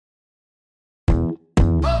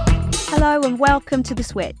Hello and welcome to The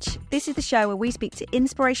Switch. This is the show where we speak to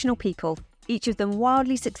inspirational people, each of them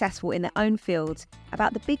wildly successful in their own fields,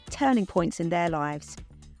 about the big turning points in their lives.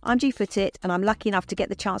 I'm G Footit and I'm lucky enough to get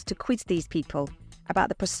the chance to quiz these people about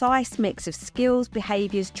the precise mix of skills,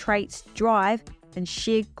 behaviours, traits, drive and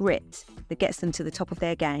sheer grit that gets them to the top of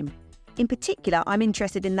their game. In particular, I'm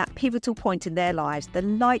interested in that pivotal point in their lives, the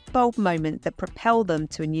light bulb moment that propelled them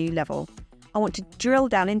to a new level. I want to drill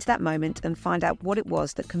down into that moment and find out what it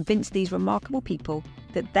was that convinced these remarkable people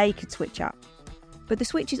that they could switch up. But The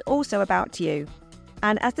Switch is also about you.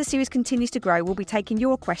 And as the series continues to grow, we'll be taking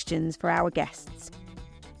your questions for our guests.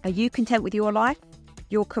 Are you content with your life,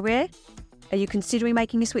 your career? Are you considering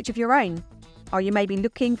making a switch of your own? Are you maybe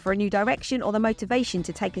looking for a new direction or the motivation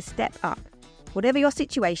to take a step up? Whatever your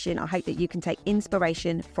situation, I hope that you can take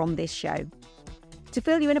inspiration from this show. To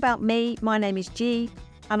fill you in about me, my name is G,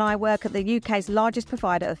 and I work at the UK's largest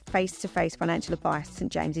provider of face-to-face financial advice, St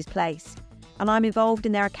James's Place. And I'm involved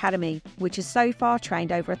in their academy, which has so far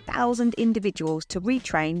trained over 1,000 individuals to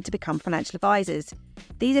retrain to become financial advisors.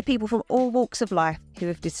 These are people from all walks of life who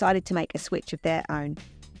have decided to make a switch of their own.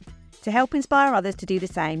 To help inspire others to do the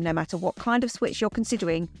same, no matter what kind of switch you're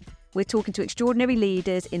considering, we're talking to extraordinary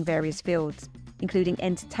leaders in various fields, including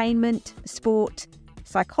entertainment, sport,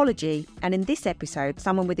 psychology, and in this episode,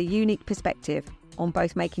 someone with a unique perspective on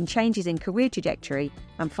both making changes in career trajectory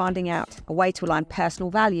and finding out a way to align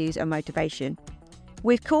personal values and motivation.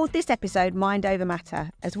 We've called this episode Mind Over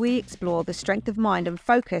Matter as we explore the strength of mind and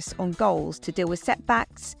focus on goals to deal with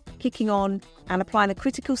setbacks, kicking on, and applying the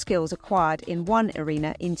critical skills acquired in one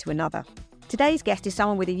arena into another. Today's guest is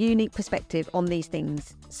someone with a unique perspective on these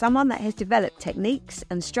things, someone that has developed techniques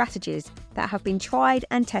and strategies that have been tried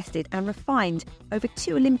and tested and refined over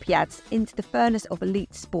 2 Olympiads into the furnace of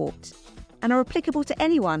elite sport, and are applicable to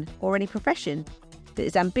anyone or any profession that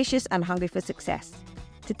is ambitious and hungry for success.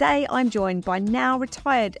 Today, I'm joined by now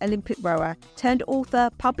retired Olympic rower, turned author,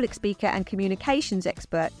 public speaker and communications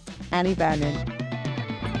expert, Annie Vernon.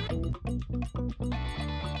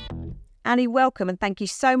 Annie, welcome and thank you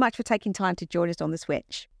so much for taking time to join us on The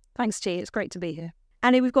Switch. Thanks, G. It's great to be here.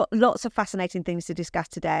 Annie, we've got lots of fascinating things to discuss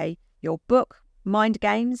today. Your book, Mind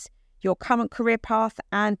Games, your current career path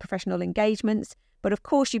and professional engagements, but of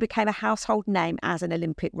course you became a household name as an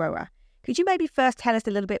Olympic rower. Could you maybe first tell us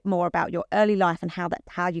a little bit more about your early life and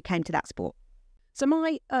how you came to that sport? So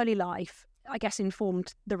my early life, I guess,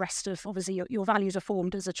 informed the rest of, obviously, your values are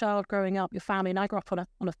formed as a child growing up, your family. And I grew up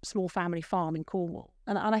on a small family farm in Cornwall.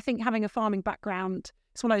 And I think having a farming background,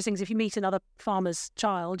 it's one of those things, if you meet another farmer's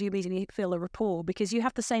child, you immediately feel a rapport because you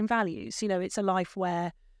have the same values. You know, it's a life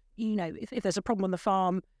where, you know, if there's a problem on the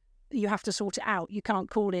farm, you have to sort it out. You can't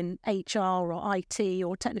call in HR or IT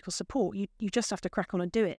or technical support. You just have to crack on and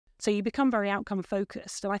do it. So you become very outcome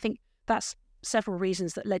focused. And I think that's several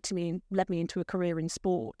reasons that led me into a career in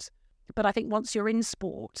sport. But I think once you're in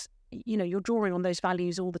sport, you know, you're drawing on those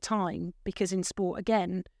values all the time because in sport,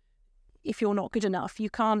 again, if you're not good enough, you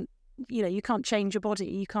can't change your body.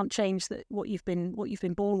 You can't change what you've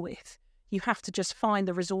been born with. You have to just find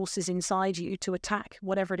the resources inside you to attack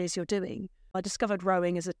whatever it is you're doing. I discovered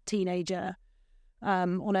rowing as a teenager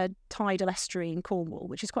on a tidal estuary in Cornwall,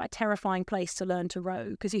 which is quite a terrifying place to learn to row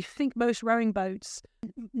because you think most rowing boats are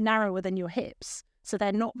narrower than your hips, so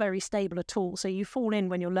they're not very stable at all. So you fall in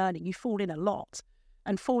when you're learning, you fall in a lot.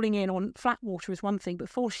 And falling in on flat water is one thing, but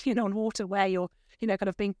falling in on water where you're, you know, kind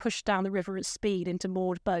of being pushed down the river at speed into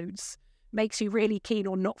moored boats makes you really keen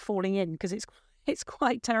on not falling in because it's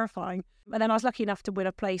quite terrifying. And then I was lucky enough to win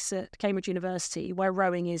a place at Cambridge University where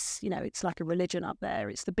rowing is, you know, it's like a religion up there.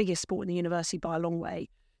 It's the biggest sport in the university by a long way.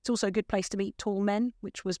 It's also a good place to meet tall men,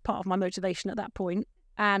 which was part of my motivation at that point,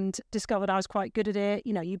 and discovered I was quite good at it.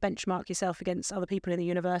 You know, you benchmark yourself against other people in the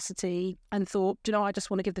university and thought, you know, I just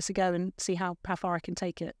want to give this a go and see how far I can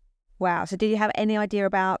take it. Wow. So did you have any idea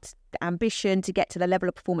about the ambition to get to the level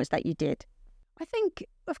of performance that you did? I think,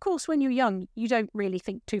 of course, when you're young, you don't really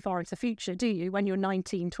think too far into the future, do you? When you're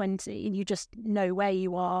 19, 20, and you just know where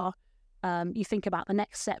you are, you think about the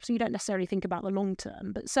next steps. So you don't necessarily think about the long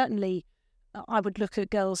term. But certainly, I would look at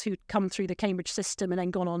girls who'd come through the Cambridge system and then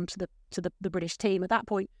gone on to the British team. At that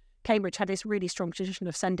point, Cambridge had this really strong tradition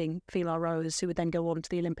of sending female rowers who would then go on to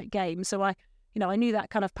the Olympic Games. So I knew that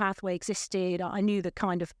kind of pathway existed. I knew the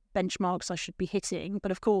kind of benchmarks I should be hitting.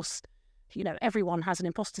 But of course, you know, everyone has an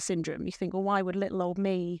imposter syndrome. You think, well, why would little old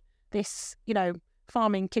me, this, you know,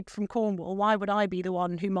 farming kid from Cornwall, why would I be the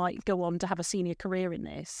one who might go on to have a senior career in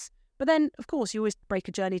this? But then, of course, you always break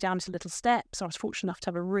a journey down into little steps. I was fortunate enough to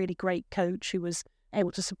have a really great coach who was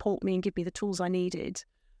able to support me and give me the tools I needed.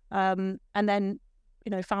 And then,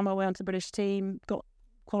 you know, found my way onto the British team, got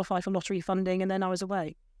qualified for lottery funding, and then I was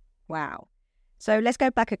away. Wow. So let's go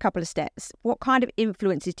back a couple of steps. What kind of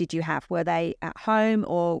influences did you have? Were they at home,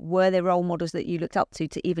 or were there role models that you looked up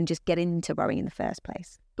to even just get into rowing in the first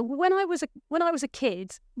place? When I was a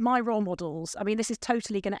kid, my role models, I mean, this is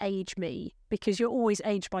totally going to age me because you're always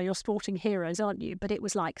aged by your sporting heroes, aren't you? But it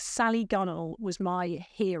was like Sally Gunnell was my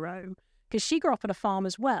hero because she grew up on a farm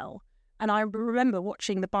as well. And I remember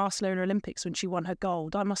watching the Barcelona Olympics when she won her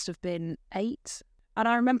gold. I must have been 8. And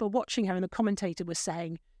I remember watching her, and the commentator was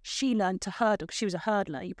saying she learned to hurdle. She was a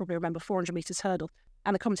hurdler. You probably remember 400 metres hurdle.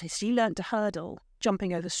 And the commentator, she learned to hurdle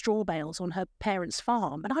jumping over straw bales on her parents'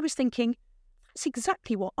 farm. And I was thinking, that's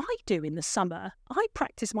exactly what I do in the summer. I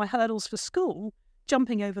practice my hurdles for school,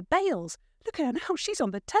 jumping over bales. Look at her now. She's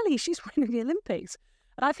on the telly. She's winning the Olympics.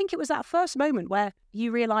 And I think it was that first moment where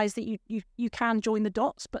you realise that you can join the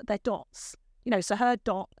dots, but they're dots. You know, so her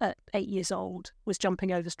dot at 8 years old was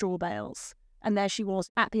jumping over straw bales. And there she was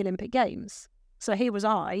at the Olympic Games. So here was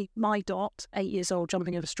I, my dot, 8 years old,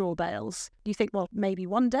 jumping over straw bales. You think, well, maybe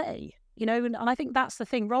one day, you know, and I think that's the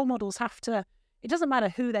thing. Role models have to, it doesn't matter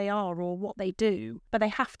who they are or what they do, but they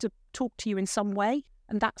have to talk to you in some way.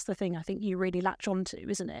 And that's the thing I think you really latch onto,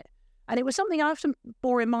 isn't it? And it was something I often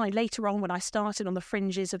bore in mind later on when I started on the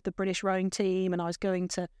fringes of the British rowing team and I was going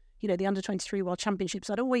to, you know, the under-23 World Championships.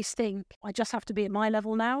 I'd always think, I just have to be at my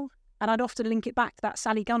level now. And I'd often link it back to that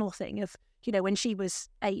Sally Gunnell thing of, you know, when she was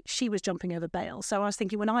 8, she was jumping over bales. So I was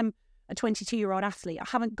thinking, when I'm a 22-year-old athlete, I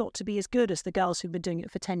haven't got to be as good as the girls who've been doing it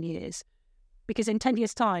for 10 years. Because in 10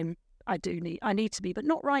 years' time, I need to be, but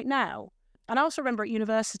not right now. And I also remember at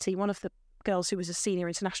university, one of the girls who was a senior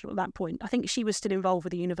international at that point, I think she was still involved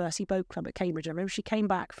with the University Boat Club at Cambridge. I remember she came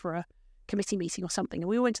back for a committee meeting or something, and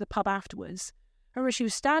we all went to the pub afterwards. I remember she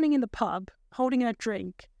was standing in the pub, holding her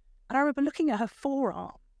drink, and I remember looking at her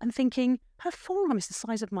forearm and thinking, her forearm is the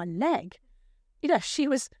size of my leg. You know, she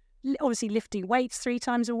was obviously lifting weights 3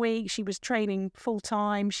 times a week. She was training full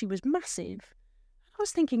time. She was massive. I was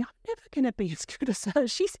thinking, I'm never going to be as good as her.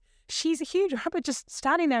 She's a huge. I remember just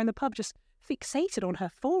standing there in the pub, just fixated on her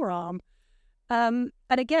forearm. And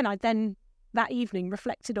again, I then that evening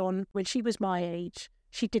reflected on when she was my age,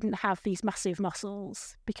 she didn't have these massive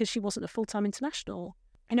muscles because she wasn't a full-time international.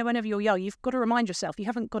 You know, whenever you're young, you've got to remind yourself you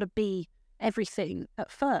haven't got to be everything at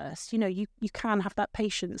first. You know, you can have that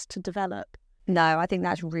patience to develop. No, I think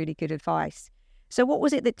that's really good advice. So what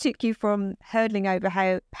was it that took you from hurdling over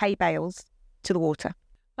hay bales to the water?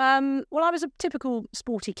 Well, I was a typical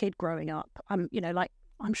sporty kid growing up. You know, like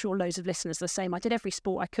I'm sure loads of listeners are the same. I did every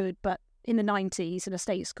sport I could, but in the 90s in a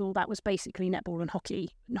state school, that was basically netball and hockey.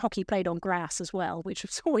 And hockey played on grass as well, which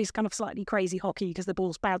was always kind of slightly crazy hockey because the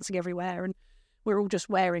ball's bouncing everywhere and we're all just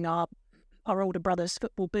wearing our older brother's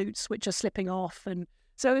football boots, which are slipping off. And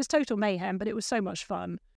so it was total mayhem, but it was so much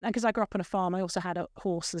fun. And because I grew up on a farm, I also had a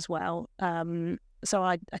horse as well. So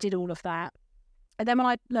I did all of that. And then when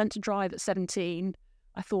I learned to drive at 17,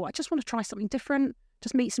 I thought, I just want to try something different,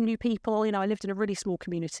 just meet some new people. You know, I lived in a really small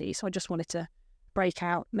community, so I just wanted to break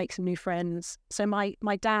out, make some new friends. So my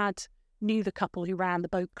dad knew the couple who ran the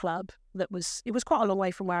boat club. It was quite a long way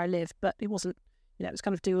from where I lived, but it wasn't, you know, it was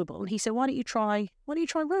kind of doable. And he said, why don't you try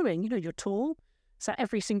rowing? You know, you're tall. So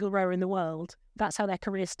every single rower in the world, that's how their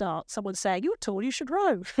career starts. Someone saying, you're tall, you should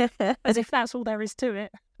row. As if that's all there is to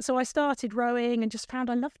it. So I started rowing and just found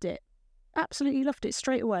I loved it. Absolutely loved it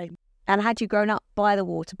straight away. And had you grown up by the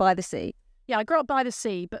water, by the sea? Yeah, I grew up by the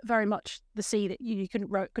sea, but very much the sea that you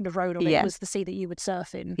couldn't have rowed on. It was the sea that you would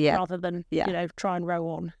surf in rather than, you know, try and row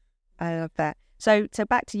on. I love that. So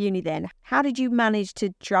back to uni then. How did you manage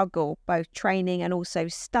to juggle both training and also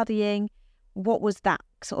studying? What was that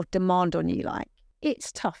sort of demand on you like?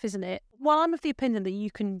 It's tough, isn't it? Well, I'm of the opinion that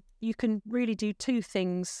you can really do 2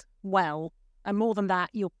 things well, and more than that,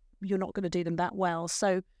 you're not going to do them that well.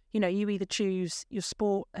 So, you know, you either choose your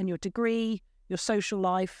sport and your degree, your social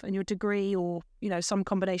life and your degree, or, you know, some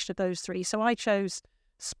combination of those 3. So I chose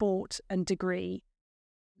sport and degree.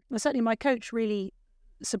 And certainly my coach really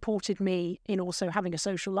supported me in also having a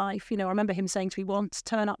social life. You know, I remember him saying to me once,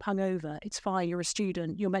 turn up hungover. It's fine. You're a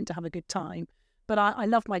student. You're meant to have a good time. But I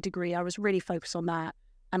loved my degree. I was really focused on that.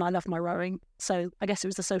 And I loved my rowing. So I guess it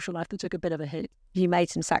was the social life that took a bit of a hit. You made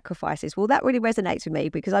some sacrifices. Well, that really resonates with me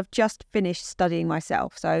because I've just finished studying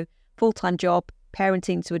myself. So full-time job,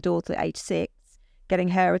 parenting to a daughter at age 6, getting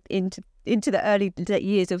her into the early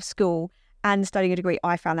years of school and studying a degree.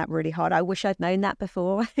 I found that really hard. I wish I'd known that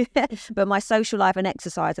before. But my social life and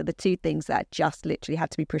exercise are the 2 things that just literally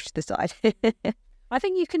had to be pushed to the side. I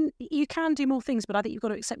think you can do more things, but I think you've got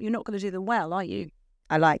to accept you're not going to do them well, are you?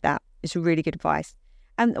 I like that. It's really good advice.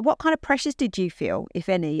 And what kind of pressures did you feel, if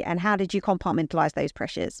any, and how did you compartmentalise those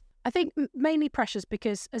pressures? I think mainly pressures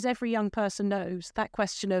because, as every young person knows, that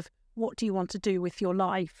question of what do you want to do with your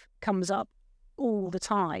life comes up all the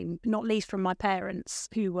time, not least from my parents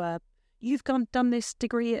who were, done this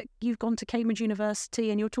degree, you've gone to Cambridge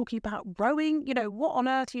University and you're talking about rowing, what on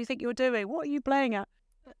earth do you think you're doing? What are you playing at?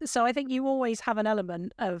 So I think you always have an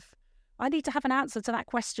element of, I need to have an answer to that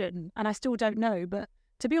question and I still don't know. But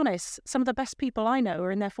to be honest, some of the best people I know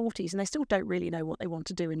are in their 40s and they still don't really know what they want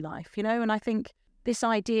to do in life, and I think this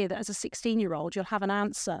idea that as a 16-year-old you'll have an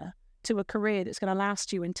answer to a career that's going to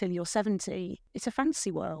last you until you're 70, it's a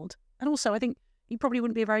fantasy world. And also I think you probably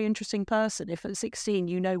wouldn't be a very interesting person if at 16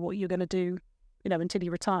 you know what you're going to do, until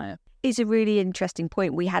you retire. It's a really interesting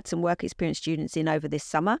point. We had some work experience students in over this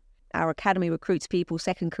summer. Our academy recruits people,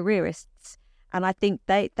 second careerists. And I think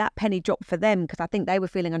that penny dropped for them because I think they were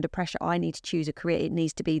feeling under pressure. I need to choose a career. It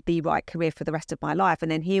needs to be the right career for the rest of my life.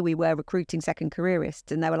 And then here we were recruiting second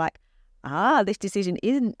careerists and they were like, this decision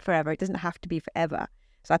isn't forever. It doesn't have to be forever.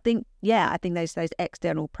 So I think those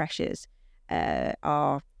external pressures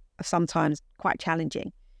are sometimes quite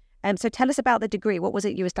challenging. So tell us about the degree. What was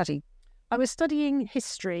it you were studying? I was studying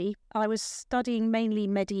history. I was studying mainly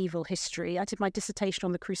medieval history. I did my dissertation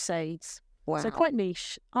on the Crusades. Wow. So quite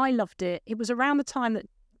niche. I loved it. It was around the time that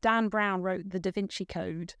Dan Brown wrote the Da Vinci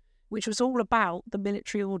Code, which was all about the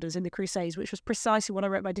military orders in the Crusades, which was precisely what I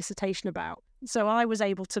wrote my dissertation about. So I was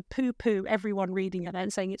able to poo-poo everyone reading it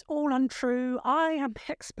and saying it's all untrue. I am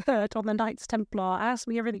expert on the Knights Templar. Ask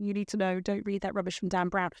me everything you need to know. Don't read that rubbish from Dan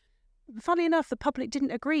Brown. Funnily enough, the public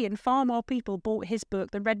didn't agree and far more people bought his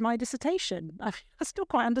book than read my dissertation. I still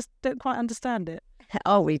don't quite understand it.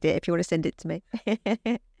 I'll read it if you want to send it to me.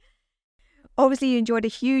 Obviously, you enjoyed a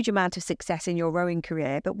huge amount of success in your rowing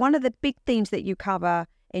career, but one of the big themes that you cover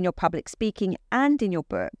in your public speaking and in your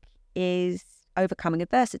book is overcoming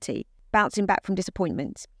adversity, bouncing back from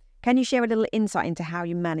disappointment. Can you share a little insight into how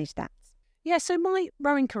you managed that? Yeah, so my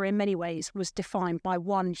rowing career in many ways was defined by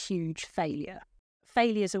one huge failure.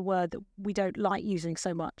 Failure is a word that we don't like using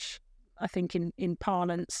so much, I think, in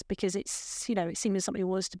parlance, because it's, it seems something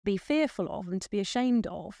was to be fearful of and to be ashamed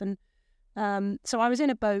of. And so I was in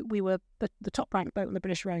a boat. We were the top-ranked boat on the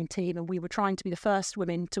British rowing team, and we were trying to be the first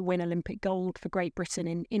women to win Olympic gold for Great Britain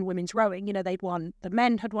in women's rowing. The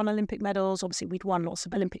men had won Olympic medals. Obviously, we'd won lots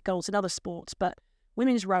of Olympic golds in other sports, but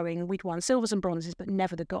women's rowing, we'd won silvers and bronzes, but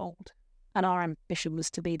never the gold. And our ambition was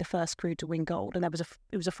to be the first crew to win gold, and it was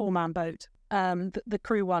a 4-man boat. The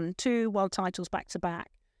crew won 2 world titles back to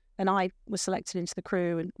back, and I was selected into the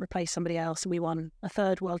crew and replaced somebody else, and we won a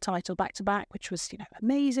 3rd world title back to back, which was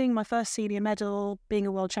amazing. My first senior medal, being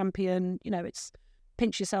a world champion. It's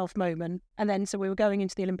pinch yourself moment. And then so we were going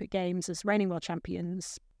into the Olympic Games as reigning world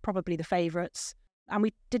champions, probably the favourites, and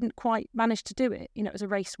we didn't quite manage to do it. It was a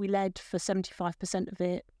race we led for 75% of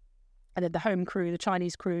it. And then the home crew, the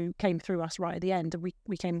Chinese crew, came through us right at the end, and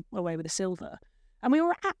we came away with a silver. And we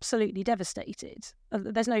were absolutely devastated.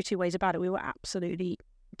 There's no two ways about it. We were absolutely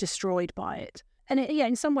destroyed by it. And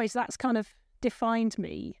in some ways, that's kind of defined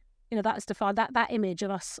me. That's defined that image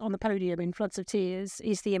of us on the podium in floods of tears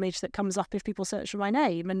is the image that comes up if people search for my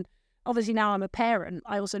name. And obviously now I'm a parent,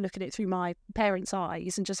 I also look at it through my parents'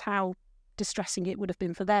 eyes and just how distressing it would have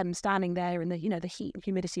been for them standing there in the the heat and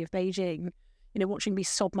humidity of Beijing, watching me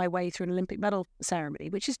sob my way through an Olympic medal ceremony,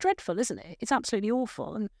 which is dreadful, isn't it? It's absolutely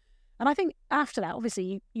awful. And I think after that,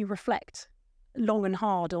 obviously, you reflect long and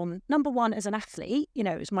hard on, number one, as an athlete,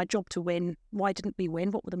 it was my job to win. Why didn't we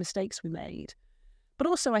win? What were the mistakes we made? But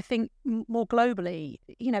also, I think more globally,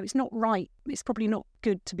 it's not right. It's probably not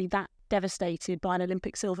good to be that devastated by an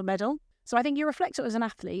Olympic silver medal. So I think you reflect it as an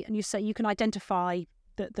athlete and you say you can identify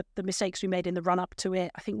the mistakes we made in the run up to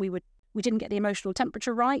it. I think we didn't get the emotional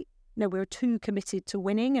temperature right. We were too committed to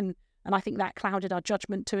winning, and I think that clouded our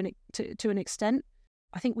judgment to an extent.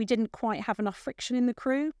 I think we didn't quite have enough friction in the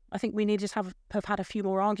crew. I think we needed to have had a few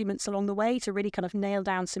more arguments along the way to really kind of nail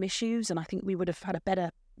down some issues, and I think we would have had a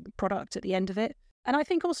better product at the end of it. And I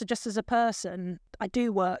think also just as a person, I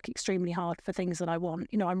do work extremely hard for things that I want.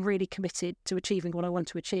 I'm really committed to achieving what I want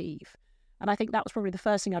to achieve. And I think that was probably the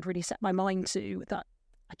first thing I'd really set my mind to, that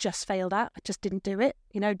I just failed at. I just didn't do it,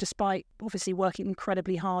 despite obviously working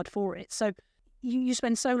incredibly hard for it. So you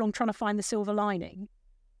spend so long trying to find the silver lining.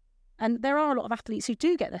 And there are a lot of athletes who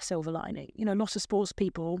do get their silver lining. A lot of sports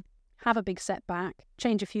people have a big setback,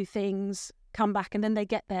 change a few things, come back, and then they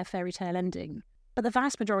get their fairy tale ending. But the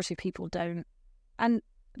vast majority of people don't. And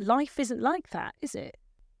life isn't like that, is it?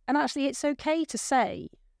 And actually, it's okay to say,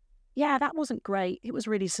 yeah, that wasn't great. It was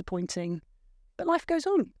really disappointing. But life goes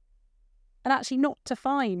on. And actually not to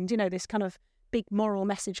find, this kind of big moral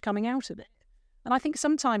message coming out of it. And I think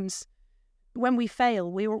sometimes when we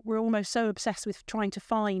fail, we're almost so obsessed with trying to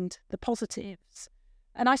find the positives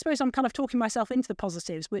And I suppose I'm kind of talking myself into the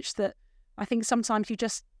positives, which that I think sometimes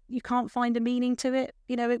you can't find a meaning to it.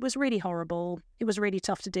 It was really horrible. It was really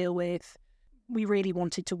tough to deal with. We really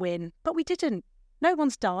wanted to win, but we didn't. No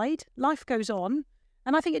one's died. Life goes on.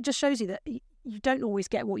 And I think it just shows you that you don't always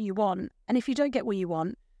get what you want. And if you don't get what you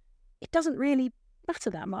want, it doesn't really matter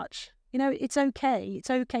that much. It's okay. It's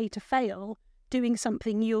okay to fail doing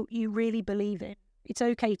something you really believe in. It's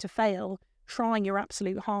okay to fail trying your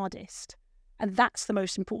absolute hardest. And that's the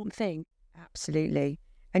most important thing. Absolutely.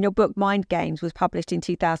 And your book, Mind Games, was published in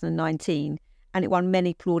 2019, and it won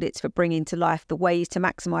many plaudits for bringing to life the ways to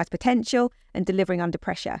maximise potential and delivering under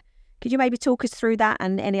pressure. Could you maybe talk us through that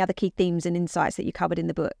and any other key themes and insights that you covered in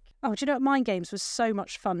the book? Oh, do you know what? Mind Games was so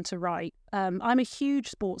much fun to write. I'm a huge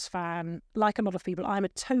sports fan. Like a lot of people, I'm a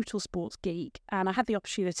total sports geek. And I had the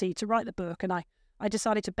opportunity to write the book, and I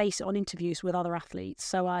decided to base it on interviews with other athletes.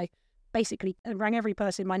 So I basically rang every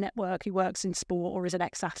person in my network who works in sport or is an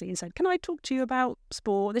ex-athlete and said, can I talk to you about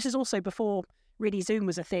sport? This is also before really Zoom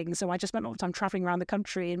was a thing. So I just spent a lot of time travelling around the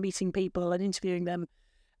country and meeting people and interviewing them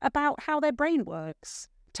about how their brain works.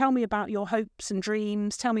 Tell me about your hopes and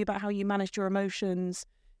dreams. Tell me about how you managed your emotions.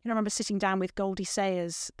 I remember sitting down with Goldie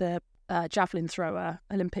Sayers, the javelin thrower,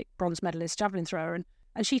 Olympic bronze medalist javelin thrower,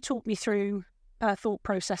 and she talked me through her thought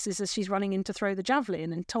processes as she's running in to throw the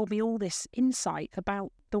javelin and told me all this insight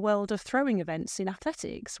about the world of throwing events in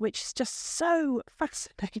athletics, which is just so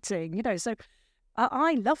fascinating, So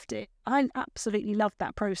I loved it. I absolutely loved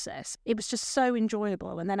that process. It was just so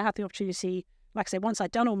enjoyable. And then I had the opportunity, like I said, once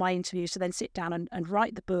I'd done all my interviews, to then sit down and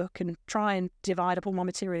write the book and try and divide up all my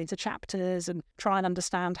material into chapters and try and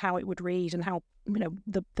understand how it would read and how,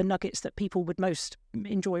 the nuggets that people would most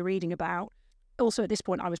enjoy reading about. Also, at this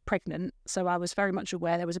point, I was pregnant, so I was very much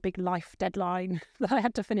aware there was a big life deadline that I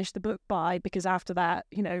had to finish the book by, because after that,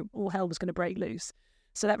 all hell was going to break loose.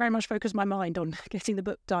 So that very much focused my mind on getting the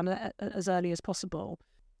book done as early as possible.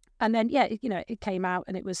 And then, it came out,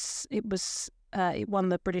 and it won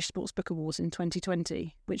the British Sports Book Awards in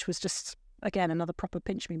 2020, which was just, again, another proper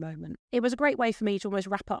pinch me moment. It was a great way for me to almost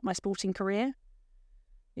wrap up my sporting career,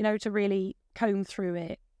 to really comb through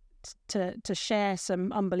it, to share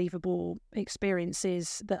some unbelievable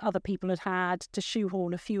experiences that other people had had, to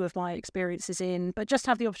shoehorn a few of my experiences in, but just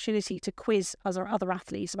have the opportunity to quiz other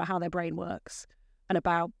athletes about how their brain works and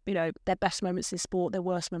about, their best moments in sport, their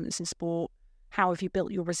worst moments in sport. How have you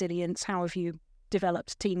built your resilience? How have you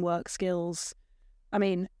developed teamwork skills? I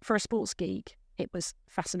mean, for a sports geek, it was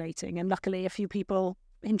fascinating. And luckily, a few people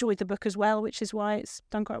enjoyed the book as well, which is why it's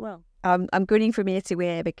done quite well. I'm grinning from ear to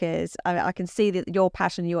ear because I can see that your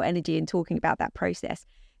passion, your energy in talking about that process.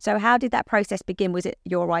 So how did that process begin? Was it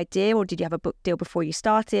your idea, or did you have a book deal before you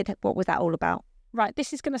started? What was that all about? Right,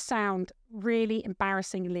 this is going to sound really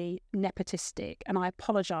embarrassingly nepotistic, and I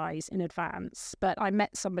apologise in advance, but I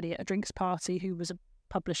met somebody at a drinks party who was a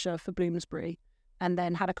publisher for Bloomsbury, and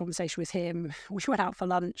then had a conversation with him. We went out for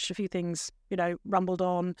lunch, a few things, rumbled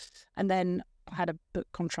on, and then I had a book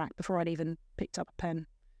contract before I'd even picked up a pen,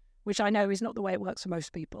 which I know is not the way it works for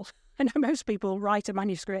most people. I know most people write a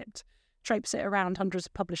manuscript, traipse it around hundreds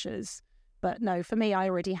of publishers. But no, for me, I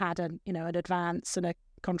already had an advance and a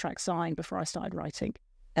contract signed before I started writing.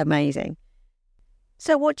 Amazing.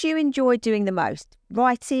 So what do you enjoy doing the most?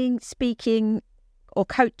 Writing, speaking, or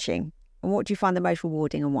coaching? And what do you find the most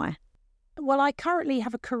rewarding, and why? Well, I currently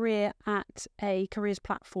have a career at a careers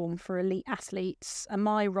platform for elite athletes, and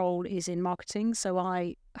my role is in marketing. So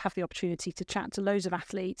I have the opportunity to chat to loads of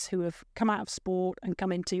athletes who have come out of sport and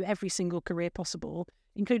come into every single career possible,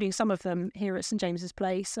 including some of them here at St James's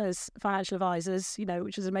Place as financial advisors,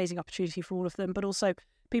 which is an amazing opportunity for all of them, but also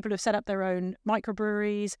people who have set up their own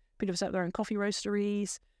microbreweries, people who have set up their own coffee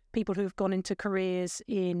roasteries, people who have gone into careers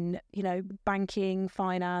in, banking,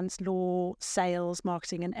 finance, law, sales,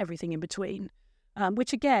 marketing, and everything in between,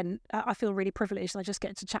 which, again, I feel really privileged. I just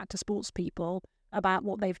get to chat to sports people about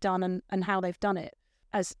what they've done and how they've done it.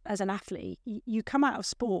 As an athlete, you come out of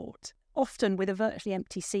sport often with a virtually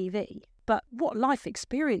empty CV, but what life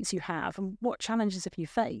experience you have and what challenges have you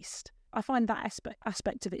faced? I find that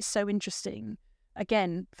aspect of it so interesting.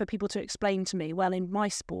 Again, for people to explain to me, well, in my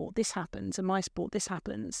sport, this happens, in my sport, this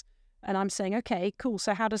happens. And I'm saying, okay, cool.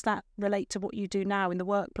 So how does that relate to what you do now in the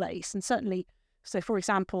workplace? And certainly, so for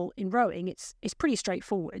example, in rowing, it's pretty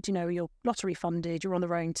straightforward. You're lottery funded, you're on the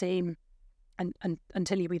rowing team, and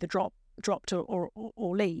until you either dropped or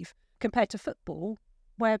leave. Compared to football,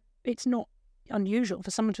 where it's not unusual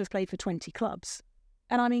for someone to have played for 20 clubs.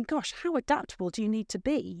 And I mean, gosh, how adaptable do you need to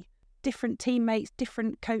be? Different teammates,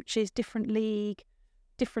 different coaches, different league,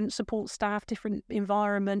 different support staff, different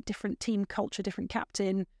environment, different team culture, different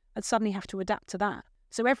captain, and suddenly have to adapt to that.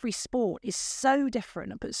 So every sport is so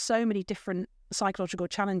different and puts so many different psychological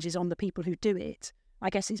challenges on the people who do it. I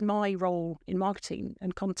guess it's my role in marketing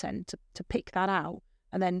and content to pick that out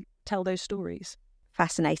and then tell those stories.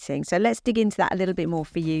 Fascinating. So let's dig into that a little bit more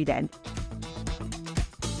for you then.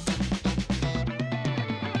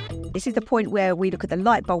 This is the point where we look at the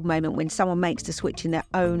light bulb moment when someone makes the switch in their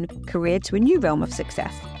own career to a new realm of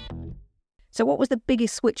success. So what was the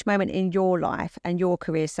biggest switch moment in your life and your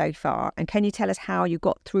career so far? And can you tell us how you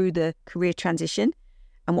got through the career transition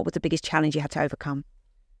and what was the biggest challenge you had to overcome?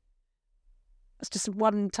 That's just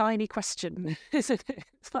one tiny question, isn't it?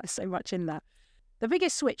 It's not so much in that. The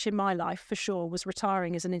biggest switch in my life, for sure, was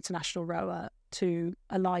retiring as an international rower to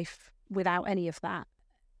a life without any of that.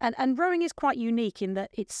 And rowing is quite unique in that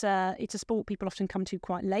it's a sport people often come to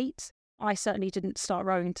quite late. I certainly didn't start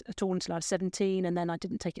rowing at all until I was 17, and then I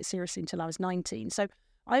didn't take it seriously until I was 19. So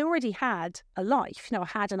I already had a life. I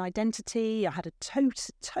had an identity. I had a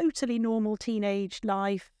totally normal teenage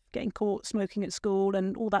life, getting caught smoking at school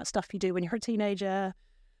and all that stuff you do when you're a teenager.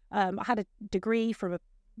 I had a degree from a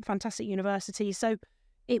fantastic university. So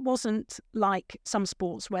it wasn't like some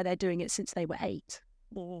sports where they're doing it since they were 8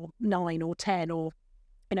 or 9 or 10 or,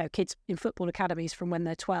 kids in football academies from when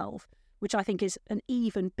they're 12, which I think is an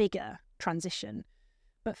even bigger transition.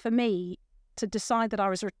 But for me, to decide that I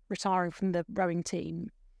was retiring from the rowing team,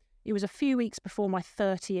 it was a few weeks before my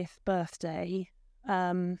 30th birthday.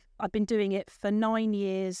 I'd been doing it for 9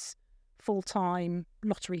 years, full-time,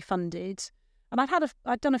 lottery funded. And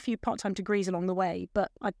I'd done a few part-time degrees along the way, but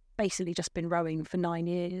I'd basically just been rowing for 9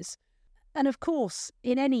 years. And of course,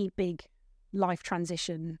 in any big life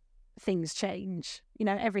transition, things change.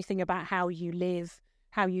 Everything about how you live,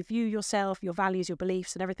 how you view yourself, your values, your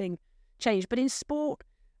beliefs and everything change. But in sport,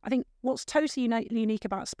 I think what's totally unique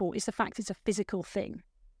about sport is the fact it's a physical thing.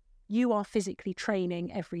 You are physically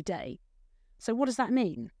training every day. So what does that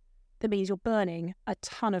mean? That means you're burning a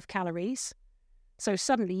ton of calories. So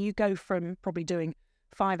suddenly you go from probably doing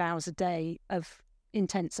 5 hours a day of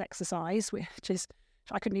intense exercise, which is,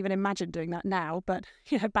 I couldn't even imagine doing that now. But,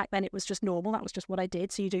 back then it was just normal. That was just what I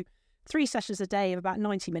did. So you do 3 sessions a day of about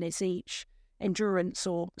 90 minutes each, endurance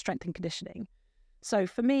or strength and conditioning. So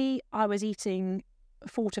for me, I was eating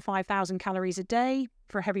 4,000 to 5,000 calories a day.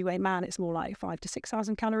 For a heavyweight man, it's more like 5,000 to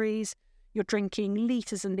 6,000 calories. You're drinking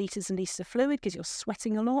litres and litres and litres of fluid because you're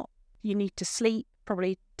sweating a lot. You need to sleep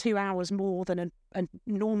probably 2 hours more than a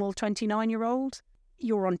normal 29-year-old.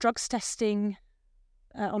 You're on drugs testing,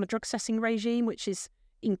 on a drugs testing regime, which is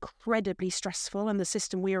incredibly stressful. And the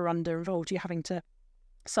system we were under involved you having to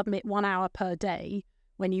submit 1 hour per day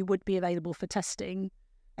when you would be available for testing.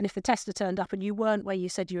 And if the tester turned up and you weren't where you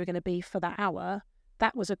said you were going to be for that hour,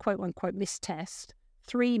 that was a quote-unquote missed test.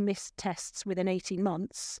 3 missed tests within 18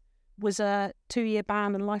 months was a 2-year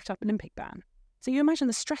ban and a lifetime Olympic ban. So you imagine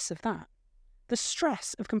the stress of that. The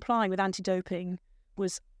stress of complying with anti-doping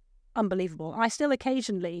was unbelievable. I still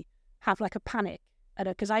occasionally have like a panic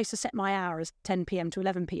because I used to set my hour as 10 p.m. to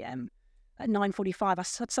 11 p.m. At 9:45, I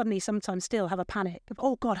suddenly sometimes still have a panic of,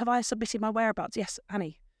 oh God, have I submitted my whereabouts? Yes,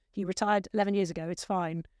 Annie, you retired 11 years ago, it's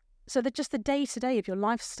fine. So that just the day-to-day of your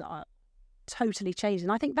lifestyle totally changed.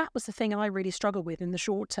 And I think that was the thing I really struggled with in the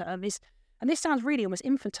short term is, and this sounds really almost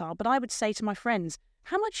infantile, but I would say to my friends,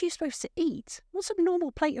 how much are you supposed to eat? What's a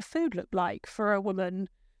normal plate of food look like for a woman?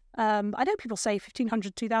 I know people say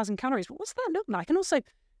 1,500, 2,000 calories, but what's that look like? And also,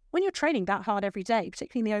 when you're training that hard every day,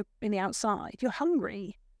 particularly in the outside, you're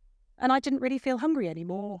hungry. And I didn't really feel hungry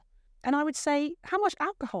anymore. And I would say, how much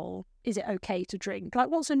alcohol is it okay to drink? Like,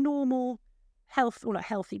 what's a normal not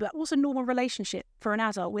healthy, but what's a normal relationship for an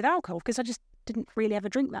adult with alcohol? Because I just didn't really ever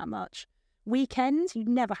drink that much. Weekends, you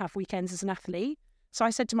never have weekends as an athlete. So I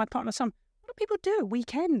said to my partner, son, what do people do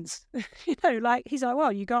weekends? He's like,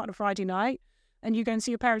 well, you go out on a Friday night and you go and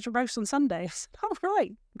see your parents roast on Sunday. I said, oh,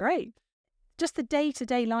 right, great. Just the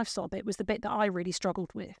day-to-day lifestyle bit was the bit that I really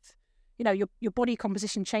struggled with. Your body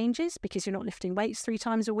composition changes because you're not lifting weights 3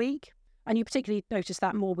 times a week. And you particularly notice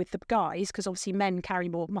that more with the guys because obviously men carry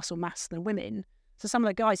more muscle mass than women. So some of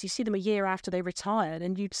the guys, you see them a year after they retired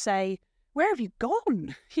and you'd say, where have you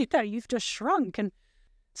gone? You've just shrunk. And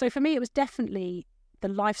so for me, it was definitely the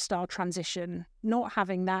lifestyle transition, not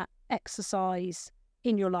having that exercise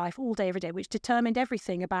in your life all day, every day, which determined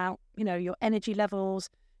everything about, your energy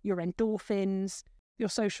levels, your endorphins, your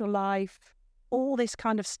social life, all this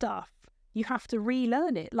kind of stuff. You have to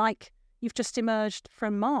relearn it like you've just emerged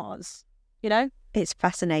from Mars, It's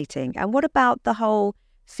fascinating. And what about the whole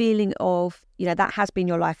feeling of, that has been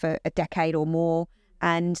your life for a decade or more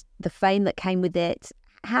and the fame that came with it?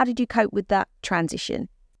 How did you cope with that transition?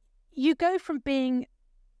 You go from being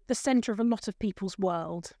the centre of a lot of people's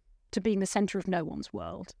world to being the centre of no one's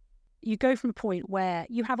world. You go from a point where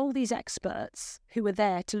you have all these experts who are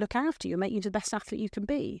there to look after you and make you the best athlete you can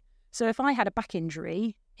be. So if I had a back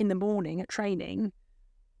injury in the morning at training,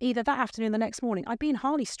 either that afternoon or the next morning, I'd be in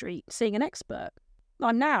Harley Street seeing an expert.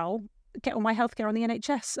 I'm now get all my healthcare on the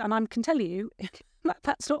NHS, and I can tell you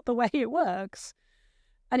that's not the way it works.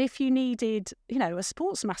 And if you needed, a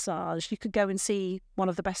sports massage, you could go and see one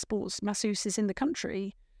of the best sports masseuses in the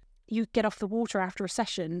country. You'd get off the water after a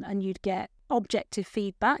session and you'd get objective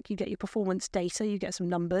feedback. You'd get your performance data, you'd get some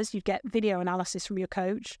numbers, you'd get video analysis from your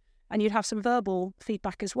coach, and you'd have some verbal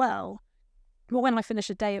feedback as well. Well, when I finish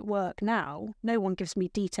a day at work now, no one gives me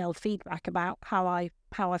detailed feedback about how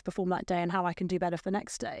I've performed that day and how I can do better for the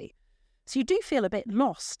next day. So you do feel a bit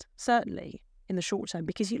lost, certainly, in the short term,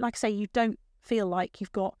 because like I say, you don't feel like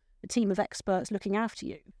you've got a team of experts looking after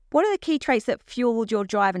you. What are the key traits that fueled your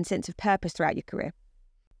drive and sense of purpose throughout your career?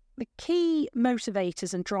 The key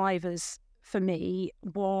motivators and drivers for me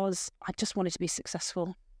was I just wanted to be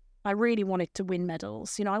successful. I really wanted to win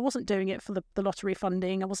medals. I wasn't doing it for the lottery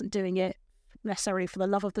funding. I wasn't doing it necessarily for the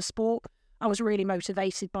love of the sport. I was really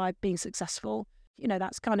motivated by being successful.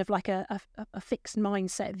 That's kind of like a fixed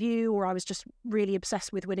mindset view, or I was just really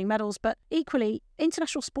obsessed with winning medals. But equally,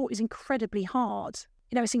 international sport is incredibly hard.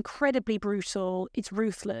 It's incredibly brutal. It's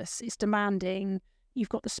ruthless. It's demanding. You've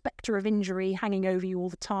got the spectre of injury hanging over you all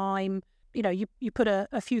the time. You put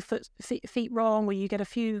a few feet wrong, or you get a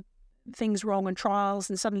few things wrong on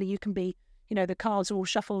trials, and suddenly you can be, the cards all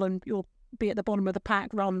shuffle and you'll be at the bottom of the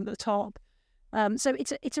pack rather than at the top. So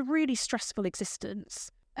it's a really stressful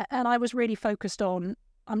existence. And I was really focused on,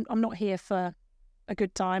 I'm not here for a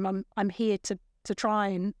good time. I'm here to try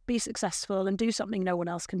and be successful and do something no one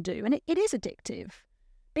else can do. And it is addictive.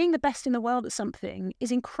 Being the best in the world at something is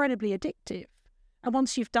incredibly addictive. And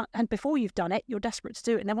once you've done, and before you've done it, you're desperate to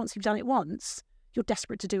do it. And then once you've done it once, you're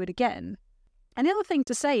desperate to do it again. And the other thing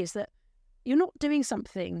to say is that you're not doing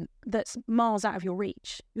something that's miles out of your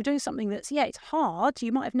reach. You're doing something that's, it's hard.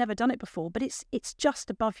 You might have never done it before, but it's just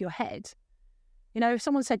above your head. If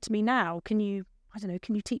someone said to me now, can you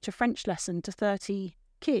teach a French lesson to 30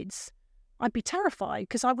 kids? I'd be terrified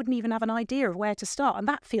because I wouldn't even have an idea of where to start. And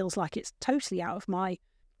that feels like it's totally out of my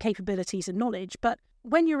capabilities and knowledge. But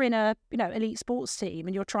when you're in a, elite sports team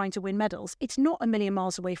and you're trying to win medals, it's not a million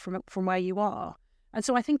miles away from where you are. And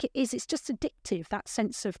so I think it's just addictive, that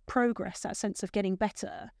sense of progress, that sense of getting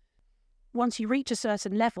better. Once you reach a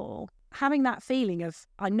certain level, having that feeling of,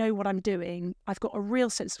 I know what I'm doing, I've got a real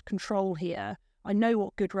sense of control here, I know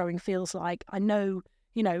what good rowing feels like, I know,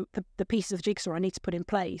 the pieces of the jigsaw I need to put in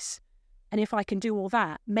place. And if I can do all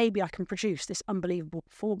that, maybe I can produce this unbelievable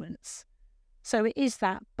performance. So it is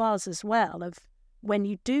that buzz as well of when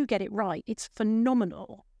you do get it right, it's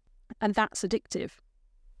phenomenal. And that's addictive.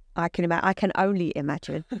 I can only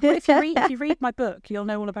imagine. If you read my book, you'll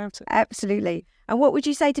know all about it. Absolutely. And what would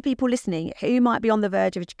you say to people listening who might be on the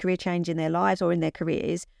verge of a career change in their lives or in their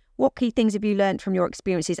careers? What key things have you learned from your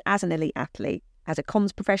experiences as an elite athlete, as a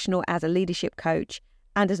comms professional, as a leadership coach,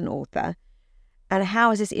 and as an author? And how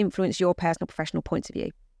has this influenced your personal professional points of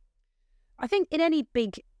view? I think in any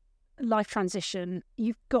big life transition,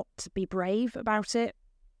 you've got to be brave about it.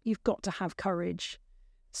 You've got to have courage.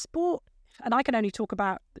 Sport, and I can only talk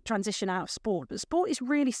about the transition out of sport, but sport is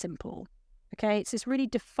really simple. Okay, it's this really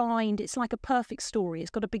defined, it's like a perfect story. It's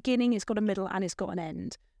got a beginning, it's got a middle, and it's got an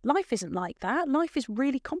end. Life isn't like that. Life is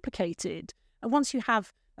really complicated. And once you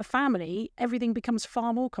have a family, everything becomes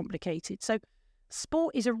far more complicated. So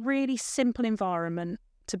sport is a really simple environment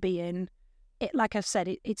to be in. Like I've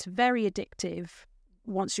said, it's very addictive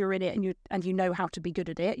once you're in it and you know how to be good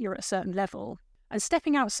at it. You're at a certain level. And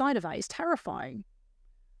stepping outside of that is terrifying.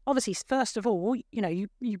 Obviously, first of all, you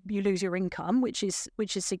lose your income, which is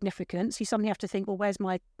significant. So you suddenly have to think, well, where's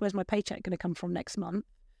my paycheck going to come from next month?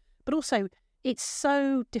 But also, it's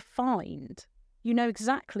so defined. You know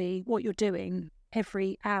exactly what you're doing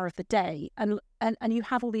every hour of the day, and you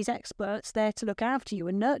have all these experts there to look after you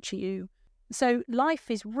and nurture you. So life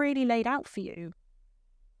is really laid out for you.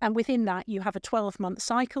 And within that, you have a 12-month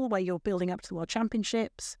cycle where you're building up to the World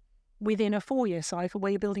Championships, within a 4-year cycle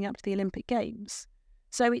where you're building up to the Olympic Games.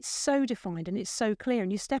 So it's so defined and it's so clear,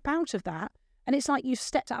 and you step out of that and it's like you've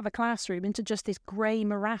stepped out of a classroom into just this grey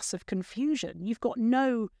morass of confusion. You've got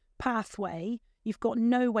no pathway, you've got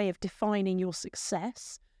no way of defining your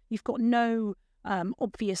success, you've got no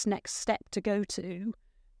obvious next step to go to.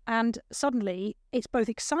 And suddenly it's both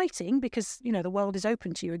exciting because, the world is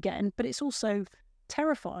open to you again, but it's also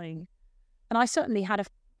terrifying. And I certainly had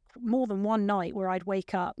more than one night where I'd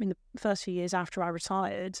wake up in the first few years after I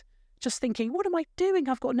retired just thinking, what am I doing?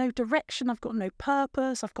 I've got no direction. I've got no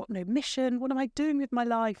purpose. I've got no mission. What am I doing with my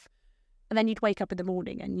life? And then you'd wake up in the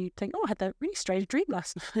morning and you'd think, oh, I had that really strange dream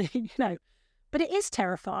last night, But it is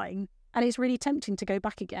terrifying and it's really tempting to go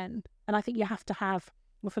back again. And I think you have to have,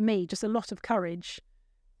 well, for me, just a lot of courage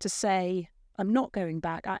to say, I'm not going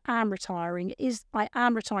back. I am retiring. I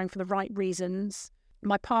am retiring for the right reasons.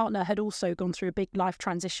 My partner had also gone through a big life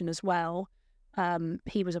transition as well.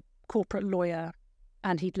 He was a corporate lawyer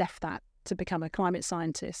and he'd left that to become a climate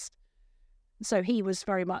scientist. So he was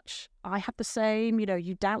very much, I had the same,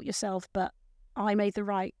 you doubt yourself, but I made the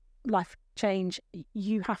right life change.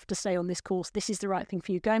 You have to stay on this course. This is the right thing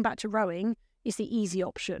for you. Going back to rowing is the easy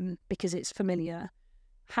option because it's familiar.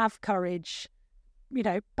 Have courage,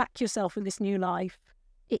 back yourself in this new life.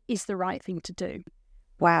 It is the right thing to do.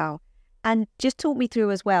 Wow. And just talk me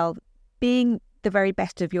through as well, being the very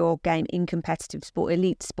best of your game in competitive sport,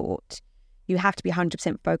 elite sport, you have to be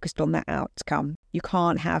 100% focused on that outcome. You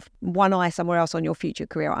can't have one eye somewhere else on your future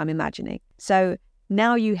career, I'm imagining. So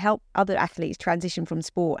now you help other athletes transition from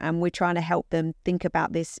sport, and we're trying to help them think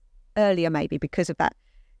about this earlier maybe because of that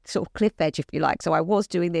sort of cliff edge, if you like. So I was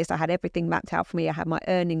doing this, I had everything mapped out for me, I had my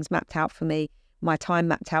earnings mapped out for me, my time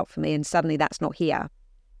mapped out for me, and suddenly that's not here.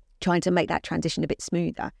 Trying to make that transition a bit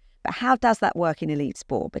smoother. But how does that work in elite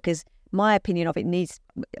sport? Because my opinion of it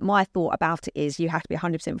my thought about it is you have to be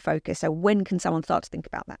 100% focused. So when can someone start to think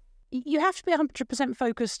about that? You have to be 100%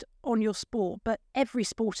 focused on your sport, but every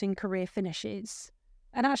sporting career finishes.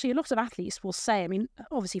 And actually, a lot of athletes will say,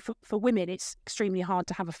 obviously for women, it's extremely hard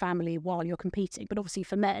to have a family while you're competing. But obviously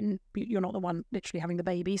for men, you're not the one literally having the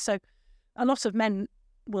baby. So a lot of men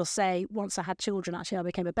will say, once I had children, actually, I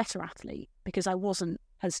became a better athlete because I wasn't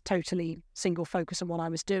as totally single focused on what I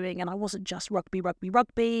was doing. And I wasn't just rugby.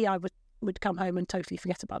 I would come home and totally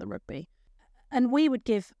forget about the rugby. And we would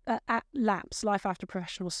give, at LAPS, Life After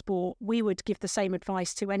Professional Sport, we would give the same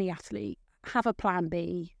advice to any athlete. Have a plan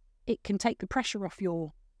B. It can take the pressure off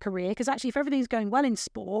your career because actually if everything's going well in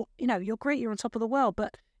sport, you're great, you're on top of the world,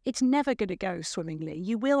 but it's never going to go swimmingly.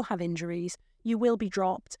 You will have injuries. You will be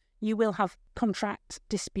dropped. You will have contract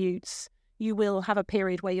disputes. You will have a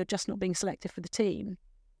period where you're just not being selected for the team.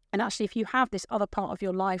 And actually, if you have this other part of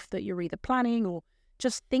your life that you're either planning or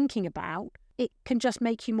just thinking about, it can just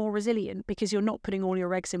make you more resilient because you're not putting all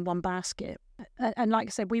your eggs in one basket. And like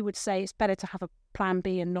I said, we would say it's better to have a plan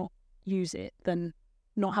B and not use it than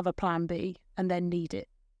not have a plan B and then need it.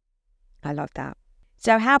 I love that.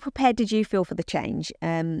 So how prepared did you feel for the change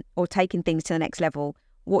or taking things to the next level?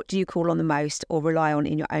 What do you call on the most or rely on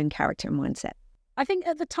in your own character and mindset? I think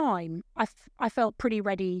at the time, I felt pretty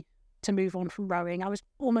ready to move on from rowing. I was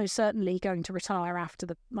almost certainly going to retire after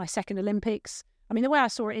my second Olympics. The way I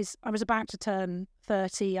saw it is I was about to turn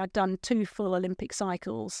 30. I'd done 2 full Olympic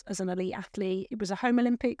cycles as an elite athlete. It was a home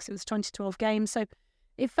Olympics. It was 2012 games. So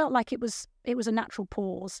it felt like it was a natural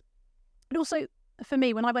pause. But also for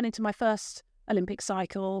me, when I went into my first Olympic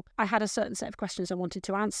cycle, I had a certain set of questions I wanted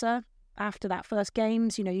to answer. After that first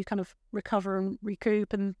games, you kind of recover and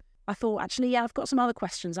recoup. And I thought, actually, yeah, I've got some other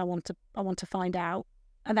questions I want to find out.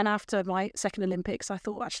 And then after my second Olympics, I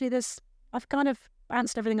thought, actually, I've kind of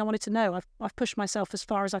answered everything I wanted to know. I've pushed myself as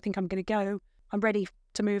far as I think I'm going to go. I'm ready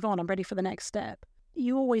to move on. I'm ready for the next step.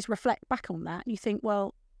 You always reflect back on that. You think,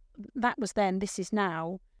 well, that was then, this is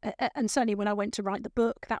now. And certainly when I went to write the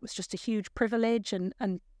book, that was just a huge privilege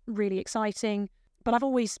and really exciting. But I've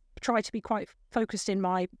always tried to be quite focused in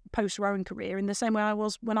my post-rowing career in the same way I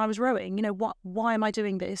was when I was rowing. Why am I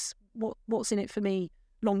doing this? What's in it for me,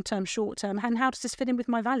 long-term, short-term? And how does this fit in with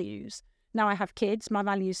my values? Now I have kids, my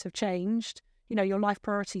values have changed. Your life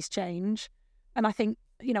priorities change. And I think,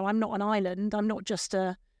 I'm not an island. I'm not just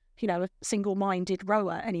a single-minded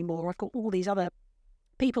rower anymore. I've got all these other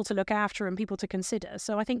people to look after and people to consider.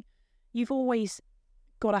 So I think you've always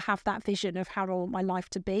got to have that vision of how I want my life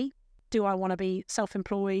to be. Do I want to be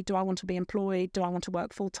self-employed? Do I want to be employed? Do I want to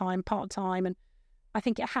work full-time, part-time? And I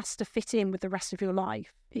think it has to fit in with the rest of your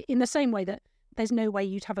life. In the same way that there's no way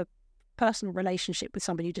you'd have a personal relationship with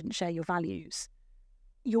somebody who didn't share your values.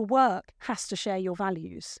 Your work has to share your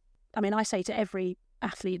values. I say to every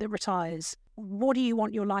athlete that retires, what do you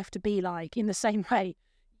want your life to be like? In the same way,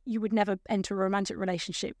 you would never enter a romantic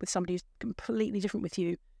relationship with somebody who's completely different with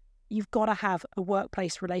you. You've got to have a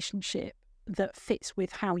workplace relationship that fits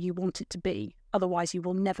with how you want it to be. Otherwise, you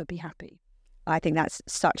will never be happy. I think that's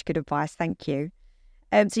such good advice. Thank you.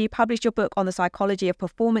 So you published your book on the psychology of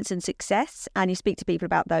performance and success, and you speak to people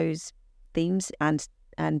about those themes and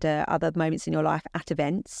other moments in your life at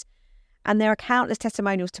events. And there are countless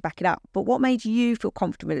testimonials to back it up. But what made you feel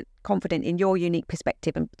confident in your unique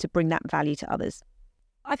perspective and to bring that value to others?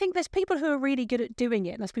 I think there's people who are really good at doing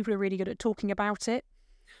it, and there's people who are really good at talking about it.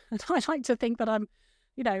 And I like to think that I'm,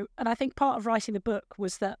 and I think part of writing the book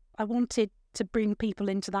was that I wanted to bring people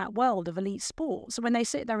into that world of elite sport. So when they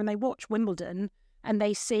sit there and they watch Wimbledon and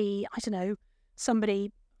they see, I don't know,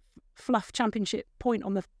 somebody fluff championship point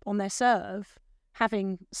on their serve,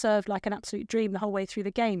 having served like an absolute dream the whole way through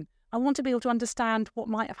the game, I want to be able to understand what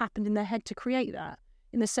might have happened in their head to create that.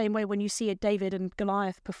 In the same way, when you see a David and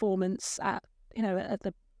Goliath performance at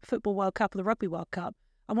the Football World Cup or the Rugby World Cup,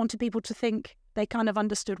 I wanted people to think they kind of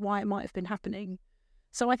understood why it might have been happening.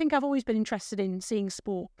 So I think I've always been interested in seeing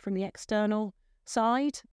sport from the external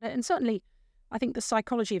side. And certainly, I think the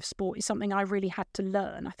psychology of sport is something I really had to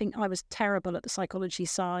learn. I think I was terrible at the psychology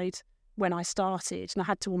side when I started, and I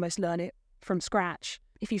had to almost learn it from scratch.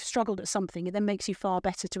 If you've struggled at something, it then makes you far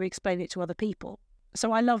better to explain it to other people.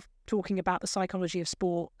 So I love talking about the psychology of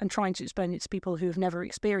sport and trying to explain it to people who have never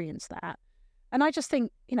experienced that. And I just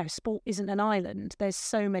think, sport isn't an island. There's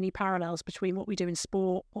so many parallels between what we do in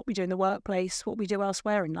sport, what we do in the workplace, what we do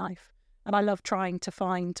elsewhere in life. And I love trying to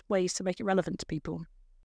find ways to make it relevant to people.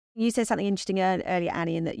 You said something interesting earlier,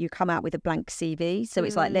 Annie, in that you come out with a blank CV. So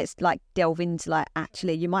it's like, let's delve into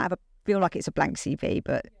actually, you might feel like it's a blank CV,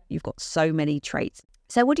 but you've got so many traits.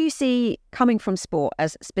 So what do you see coming from sport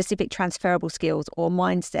as specific transferable skills or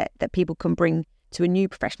mindset that people can bring to a new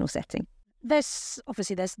professional setting? There's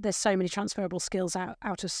so many transferable skills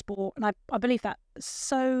out of sport, and I believe that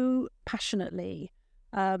so passionately.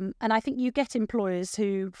 And I think you get employers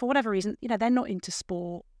who, for whatever reason, they're not into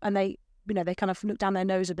sport, and they kind of look down their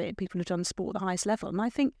nose a bit at people who've done sport at the highest level. And I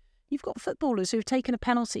think you've got footballers who've taken a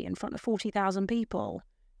penalty in front of 40,000 people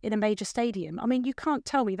in a major stadium. I mean, you can't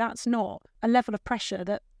tell me that's not a level of pressure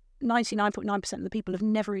that 99.9% of the people have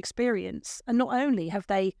never experienced. And not only have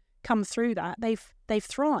they come through that, they've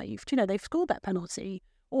thrived. They've scored that penalty,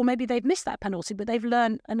 or maybe they've missed that penalty, but they've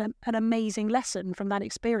learned an amazing lesson from that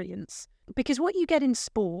experience. Because what you get in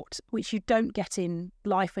sport, which you don't get in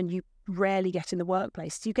life and you rarely get in the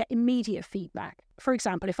workplace, you get immediate feedback. For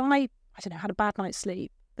example, if I had a bad night's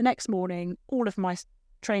sleep, the next morning, all of my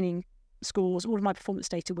training scores, all of my performance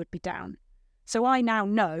data would be down. So I now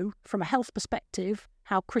know from a health perspective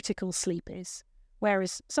how critical sleep is.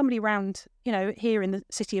 Whereas somebody around, here in the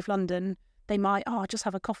City of London, they might, just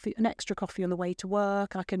have an extra coffee on the way to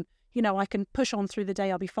work. I can push on through the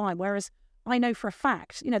day, I'll be fine. Whereas I know for a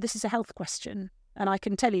fact, this is a health question. And I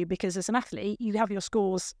can tell you, because as an athlete, you have your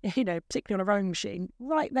scores, particularly on a rowing machine,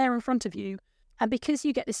 right there in front of you. And because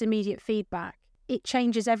you get this immediate feedback, it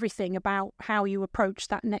changes everything about how you approach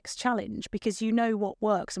that next challenge, because you know what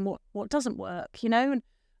works and what doesn't work, And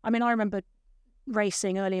I mean, I remember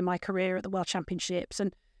racing early in my career at the World Championships,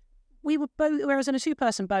 and we were both, whereas in a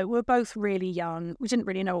two-person boat, we were both really young. We didn't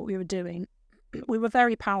really know what we were doing. We were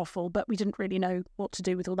very powerful, but we didn't really know what to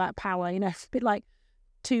do with all that power, a bit like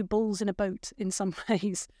two bulls in a boat in some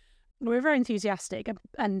ways. We were very enthusiastic,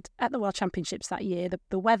 and at the World Championships that year,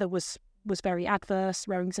 the weather was very adverse.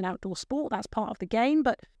 Rowing's an outdoor sport, that's part of the game,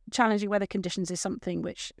 but challenging weather conditions is something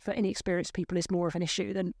which, for inexperienced people, is more of an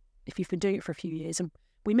issue than if you've been doing it for a few years. And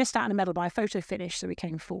we missed out on a medal by a photo finish, so we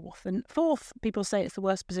came fourth. And fourth, people say it's the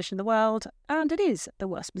worst position in the world, and it is the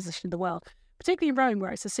worst position in the world, particularly in rowing,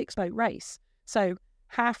 where it's a 6-boat race. So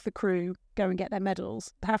half the crew go and get their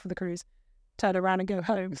medals, half of the crews turn around and go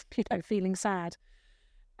home, feeling sad.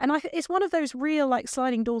 And it's one of those real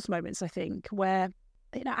sliding doors moments, I think, where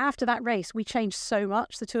after that race, we changed so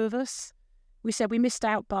much, the two of us. We said we missed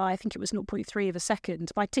out by, I think it was 0.3 of a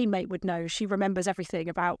second. My teammate would know. She remembers everything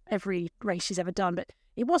about every race she's ever done, but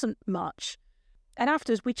it wasn't much. And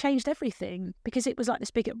afterwards, we changed everything, because it was like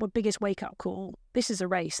this biggest wake-up call. This is a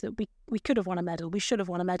race that we could have won a medal. We should have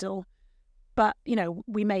won a medal. But,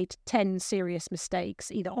 we made 10 serious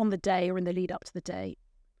mistakes, either on the day or in the lead up to the day.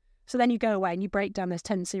 So then you go away and you break down those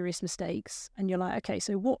 10 serious mistakes, and you're like, okay,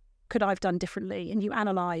 so what could I have done differently? And you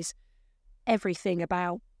analyse everything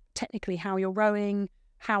about technically how you're rowing,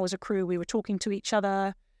 how as a crew we were talking to each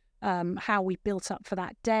other, how we built up for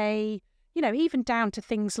that day, even down to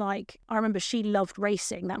things like, I remember she loved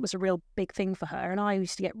racing. That was a real big thing for her. And I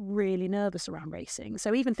used to get really nervous around racing.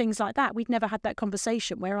 So even things like that, we'd never had that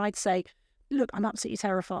conversation where I'd say, look, I'm absolutely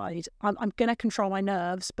terrified. I'm going to control my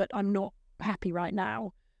nerves, but I'm not happy right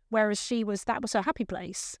now. Whereas that was her happy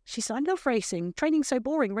place. She said, I love racing. Training's so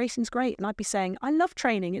boring. Racing's great. And I'd be saying, I love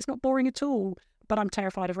training. It's not boring at all, but I'm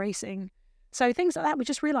terrified of racing. So things like that, we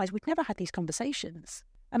just realised we'd never had these conversations.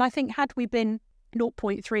 And I think had we been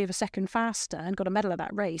 0.3 of a second faster and got a medal at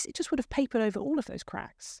that race, it just would have papered over all of those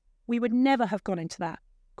cracks. We would never have gone into that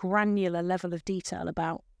granular level of detail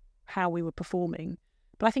about how we were performing.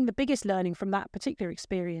 But I think the biggest learning from that particular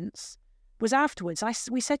experience was afterwards.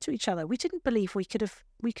 We said to each other, we didn't believe we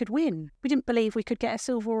could win. We didn't believe we could get a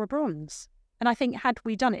silver or a bronze. And I think had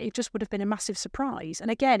we done it, it just would have been a massive surprise. And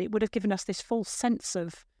again, it would have given us this false sense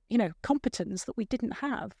of, competence that we didn't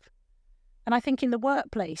have. And I think in the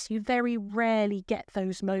workplace, you very rarely get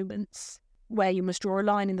those moments where you must draw a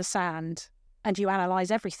line in the sand and you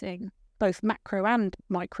analyse everything, both macro and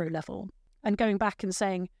micro level, and going back and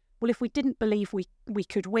saying, well, if we didn't believe we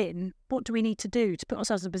could win, what do we need to do to put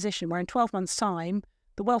ourselves in a position where in 12 months' time,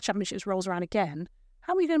 the World Championships rolls around again?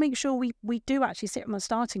 How are we going to make sure we do actually sit on the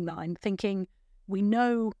starting line thinking we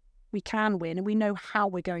know we can win and we know how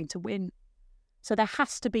we're going to win? So there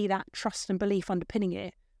has to be that trust and belief underpinning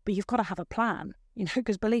it, but you've got to have a plan,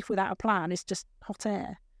 because belief without a plan is just hot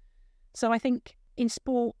air. So I think in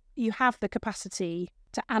sport, you have the capacity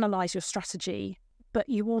to analyse your strategy, but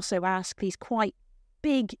you also ask these quite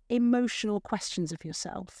big emotional questions of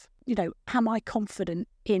yourself. Am I confident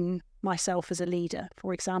in myself as a leader,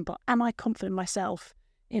 for example? Am I confident in myself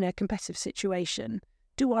in a competitive situation?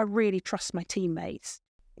 Do I really trust my teammates?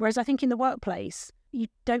 Whereas I think in the workplace, you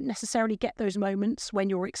don't necessarily get those moments when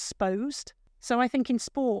you're exposed. So I think in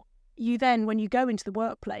sport, you then, when you go into the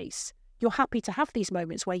workplace, you're happy to have these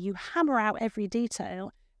moments where you hammer out every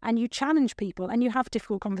detail and you challenge people and you have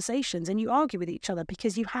difficult conversations and you argue with each other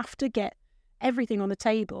because you have to get everything on the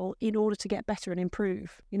table in order to get better and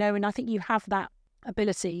improve, and I think you have that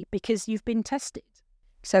ability because you've been tested.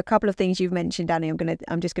 So a couple of things you've mentioned, Annie,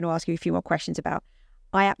 I'm just going to ask you a few more questions about.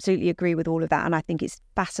 I absolutely agree with all of that, and I think it's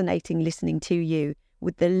fascinating listening to you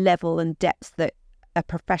with the level and depth that a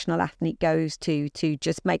professional athlete goes to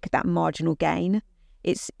just make that marginal gain.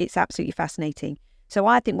 It's absolutely fascinating. So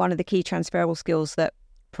I think one of the key transferable skills that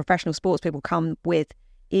professional sports people come with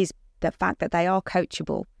is the fact that they are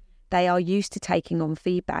coachable. They are used to taking on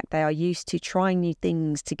feedback. They are used to trying new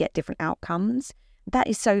things to get different outcomes. That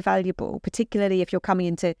is so valuable, particularly if you're coming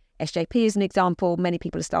into SJP as an example. Many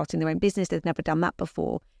people are starting their own business. They've never done that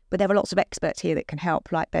before. But there are lots of experts here that can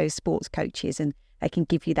help, like those sports coaches, and they can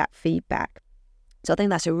give you that feedback. So I think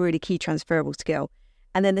that's a really key transferable skill.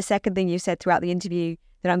 And then the second thing you said throughout the interview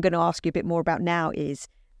that I'm going to ask you a bit more about now is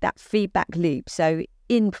that feedback loop. So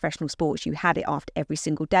in professional sports, you had it after every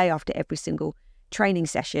single day, after every single training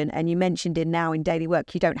session. And you mentioned in daily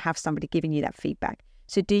work, you don't have somebody giving you that feedback.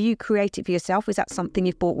 So do you create it for yourself? Is that something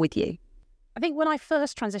you've brought with you? I think when I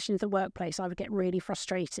first transitioned to the workplace, I would get really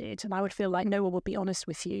frustrated and I would feel like no one would be honest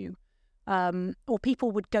with you. Or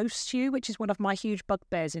people would ghost you, which is one of my huge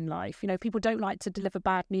bugbears in life. People don't like to deliver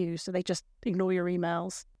bad news, so they just ignore your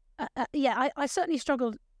emails. I certainly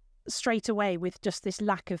struggled straight away with just this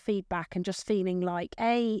lack of feedback and just feeling like,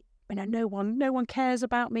 no one cares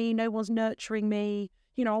about me, no one's nurturing me.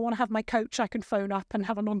 I want to have my coach I can phone up and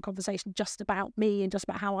have a long conversation just about me and just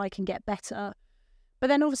about how I can get better. But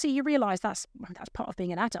then obviously you realise that's part of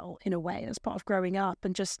being an adult in a way. That's part of growing up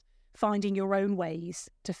and just finding your own ways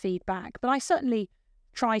to feed back. But I certainly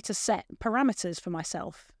try to set parameters for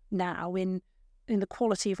myself now in the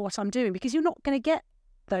quality of what I'm doing, because you're not going to get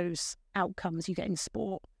those outcomes you get in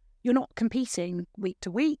sport. You're not competing week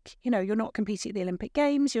to week. You're not competing at the Olympic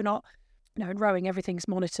Games. You're not, in rowing, everything's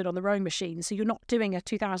monitored on the rowing machine. So you're not doing a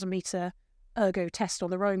 2,000 metre ergo test on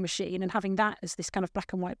the rowing machine and having that as this kind of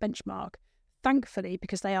black and white benchmark. Thankfully,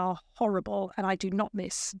 because they are horrible and I do not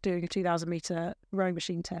miss doing a 2,000 metre rowing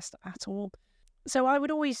machine test at all. So I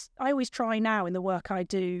always try now in the work I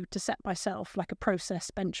do to set myself like a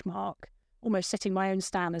process benchmark, almost setting my own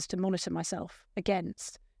standards to monitor myself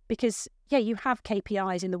against. Because, you have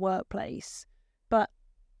KPIs in the workplace, but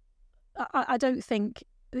I don't think,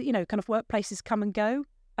 kind of workplaces come and go.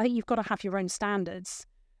 I think you've got to have your own standards.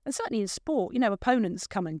 And certainly in sport, opponents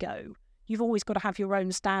come and go. You've always got to have your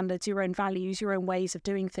own standards, your own values, your own ways of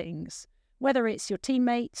doing things. Whether it's your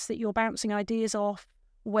teammates that you're bouncing ideas off,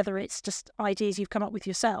 or whether it's just ideas you've come up with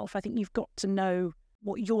yourself, I think you've got to know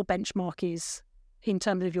what your benchmark is in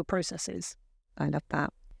terms of your processes. I love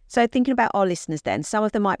that. So thinking about our listeners then, some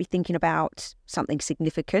of them might be thinking about something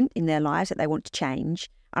significant in their lives that they want to change.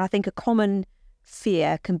 And I think a common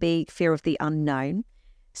fear can be fear of the unknown.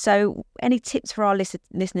 So any tips for our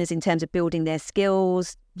listeners in terms of building their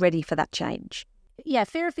skills, ready for that change? Yeah,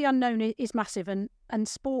 fear of the unknown is massive, and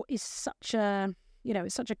sport is such a,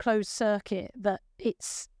 it's such a closed circuit that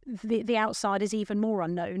it's the outside is even more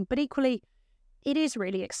unknown. But equally, it is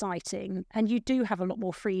really exciting, and you do have a lot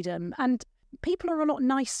more freedom, and people are a lot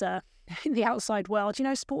nicer in the outside world.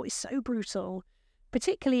 Sport is so brutal,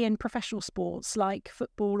 particularly in professional sports like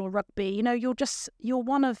football or rugby. You're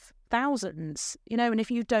one of thousands, and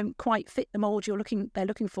if you don't quite fit the mould they're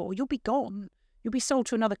looking for, you'll be gone. You'll be sold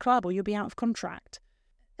to another club or you'll be out of contract.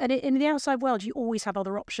 And in the outside world, you always have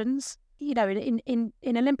other options. you know, in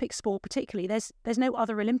Olympic sport particularly, there's no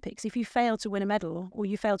other Olympics. If you fail to win a medal or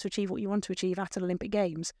you fail to achieve what you want to achieve at an Olympic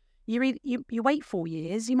Games, you wait 4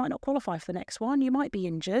 years, you might not qualify for the next one, you might be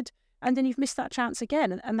injured, and then you've missed that chance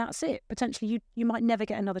again, and that's it. Potentially you might never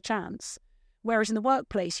get another chance. Whereas in the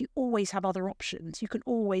workplace, you always have other options. You can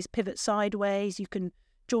always pivot sideways, you can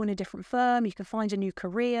join a different firm, you can find a new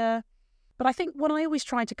career. But I think what I always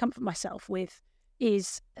try to comfort myself with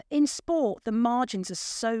is in sport, the margins are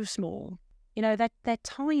so small. You know, they're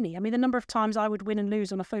tiny. I mean, the number of times I would win and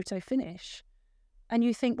lose on a photo finish. And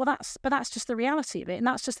you think, well, that's just the reality of it. And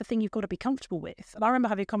that's just the thing you've got to be comfortable with. And I remember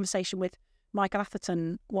having a conversation with Michael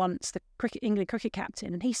Atherton once, the England cricket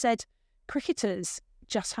captain, and he said, cricketers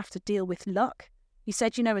just have to deal with luck. He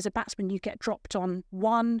said, you know, as a batsman, you get dropped on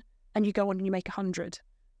one and you go on and you make 100.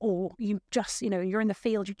 Or you just, you know, you're in the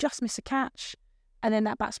field, you just miss a catch. And then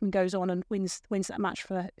that batsman goes on and wins that match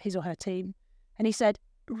for his or her team. And he said,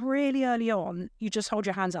 really early on, you just hold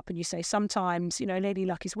your hands up and you say, sometimes, you know, Lady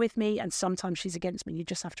Luck is with me and sometimes she's against me. You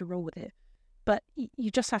just have to roll with it. But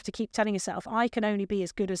you just have to keep telling yourself, I can only be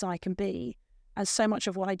as good as I can be. And so much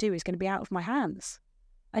of what I do is going to be out of my hands.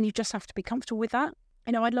 And you just have to be comfortable with that.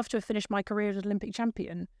 You know, I'd love to have finished my career as an Olympic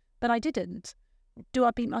champion, but I didn't. Do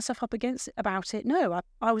I beat myself up about it? No,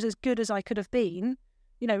 I was as good as I could have been.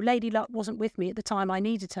 You know, Lady Luck wasn't with me at the time I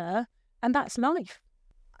needed her, and that's life.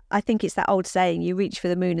 I think it's that old saying, you reach for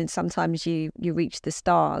the moon and sometimes you reach the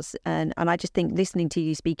stars. And I just think listening to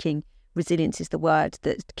you speaking, resilience is the word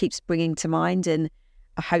that keeps bringing to mind. And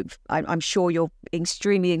I'm sure you're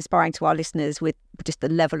extremely inspiring to our listeners with just the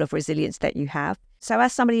level of resilience that you have. So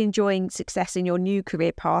as somebody enjoying success in your new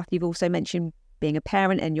career path, you've also mentioned being a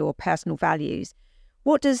parent and your personal values.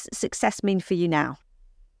 What does success mean for you now?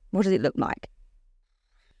 What does it look like?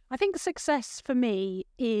 I think success for me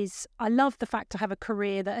is, I love the fact I have a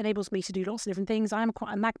career that enables me to do lots of different things. I am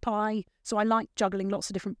quite a magpie, so I like juggling lots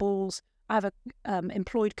of different balls. I have a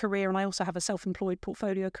employed career and I also have a self-employed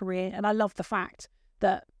portfolio career. And I love the fact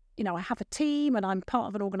that, you know, I have a team and I'm part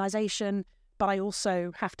of an organisation, but I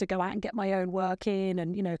also have to go out and get my own work in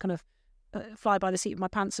and, you know, kind of fly by the seat of my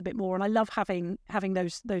pants a bit more. And I love having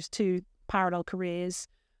those two parallel careers.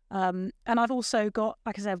 And I've also got,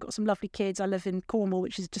 like I say, I've got some lovely kids. I live in Cornwall,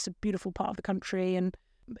 which is just a beautiful part of the country. And,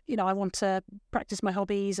 you know, I want to practice my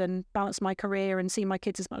hobbies and balance my career and see my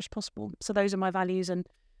kids as much as possible. So those are my values. And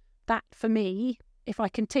that, for me, if I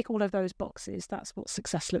can tick all of those boxes, that's what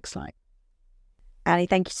success looks like. Annie,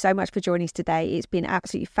 thank you so much for joining us today. It's been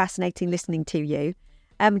absolutely fascinating listening to you.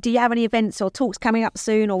 Do you have any events or talks coming up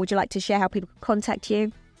soon, or would you like to share how people can contact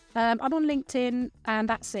you? I'm on LinkedIn, and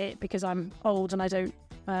that's it, because I'm old and I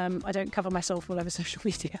don't cover myself all over social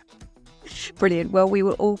media. Brilliant. Well, we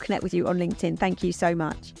will all connect with you on LinkedIn. Thank you so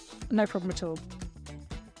much. No problem at all.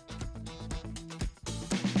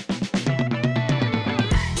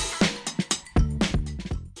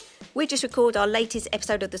 We just recorded our latest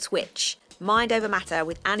episode of The Switch, Mind Over Matter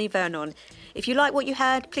with Annie Vernon. If you like what you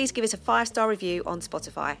heard, please give us a 5-star review on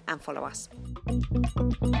Spotify and follow us.